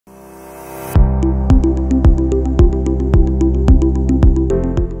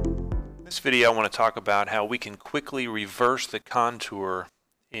video I want to talk about how we can quickly reverse the contour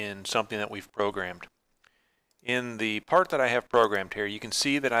in something that we've programmed. In the part that I have programmed here, you can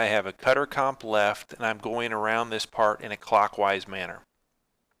see that I have a cutter comp left and I'm going around this part in a clockwise manner.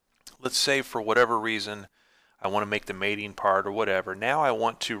 Let's say for whatever reason I want to make the mating part or whatever. Now I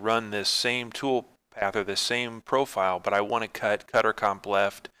want to run this same tool path or this same profile, but I want to cut cutter comp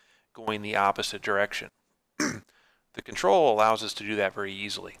left going the opposite direction. The control allows us to do that very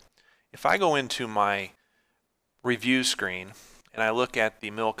easily. If I go into my review screen and I look at the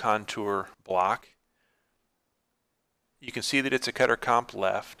mill contour block, you can see that it's a cutter comp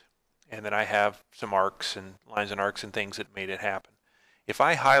left and that I have some arcs and lines and arcs and things that made it happen. If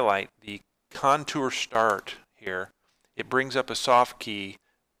I highlight the contour start here, it brings up a soft key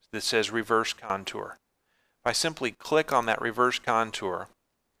that says reverse contour. If I simply click on that reverse contour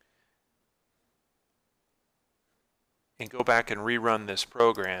and go back and rerun this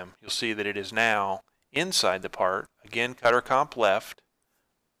program, you'll see that it is now inside the part, again cutter comp left,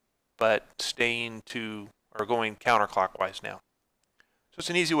 but staying to or going counterclockwise now. So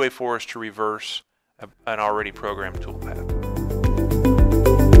it's an easy way for us to reverse an already programmed toolpath.